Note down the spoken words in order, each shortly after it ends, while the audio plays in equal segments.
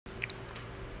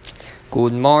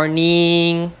Good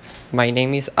morning. My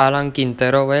name is Alan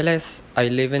Quintero Velez. I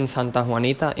live in Santa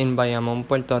Juanita in Bayamón,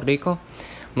 Puerto Rico.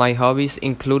 My hobbies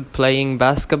include playing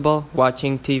basketball,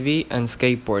 watching TV, and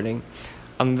skateboarding.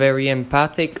 I'm very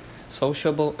empathic,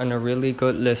 sociable, and a really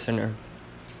good listener.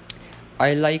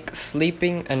 I like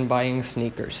sleeping and buying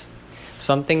sneakers.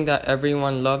 Something that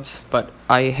everyone loves but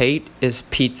I hate is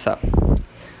pizza.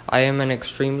 I am an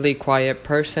extremely quiet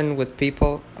person with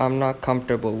people I'm not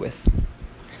comfortable with.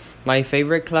 My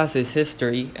favorite class is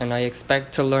history, and I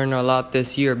expect to learn a lot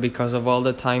this year because of all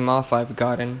the time off I've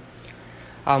gotten.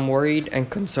 I'm worried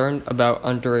and concerned about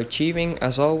underachieving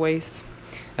as always.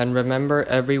 And remember,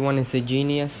 everyone is a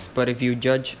genius, but if you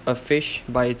judge a fish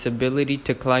by its ability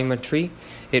to climb a tree,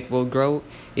 it will grow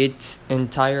its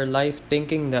entire life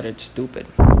thinking that it's stupid.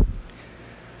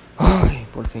 Ay,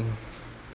 por fin.